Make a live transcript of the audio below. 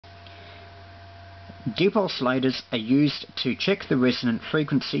Dip oscillators are used to check the resonant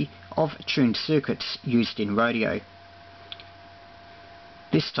frequency of tuned circuits used in radio.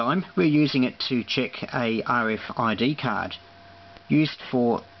 This time we're using it to check a RFID card used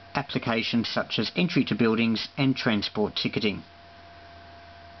for applications such as entry to buildings and transport ticketing.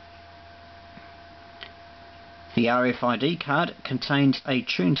 The RFID card contains a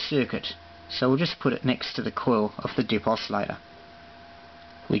tuned circuit, so we'll just put it next to the coil of the dip oscillator.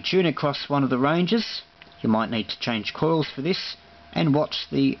 We tune across one of the ranges. You might need to change coils for this, and watch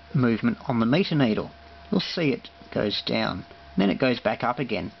the movement on the meter needle. You'll see it goes down, and then it goes back up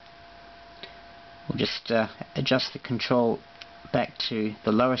again. We'll just adjust the control back to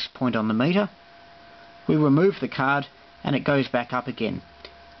the lowest point on the meter. We remove the card and it goes back up again.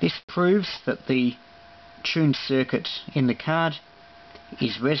 This proves that the tuned circuit in the card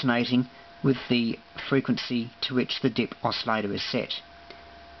is resonating with the frequency to which the dip oscillator is set.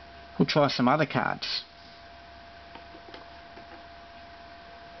 We'll try some other cards.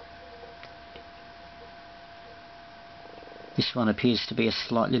 This one appears to be a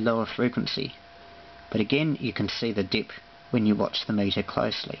slightly lower frequency, but again you can see the dip when you watch the meter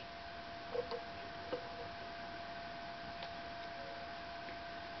closely.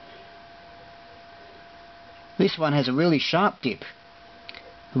 This one has a really sharp dip.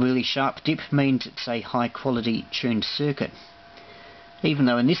 A really sharp dip means it's a high quality tuned circuit, even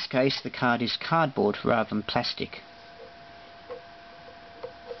though in this case the card is cardboard rather than plastic.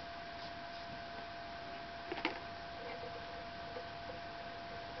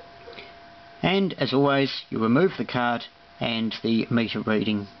 And as always, you remove the card and the meter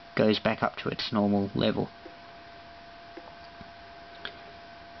reading goes back up to its normal level.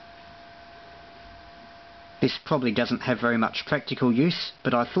 This probably doesn't have very much practical use,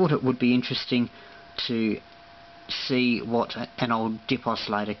 but I thought it would be interesting to see what an old dip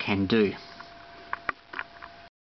oscillator can do.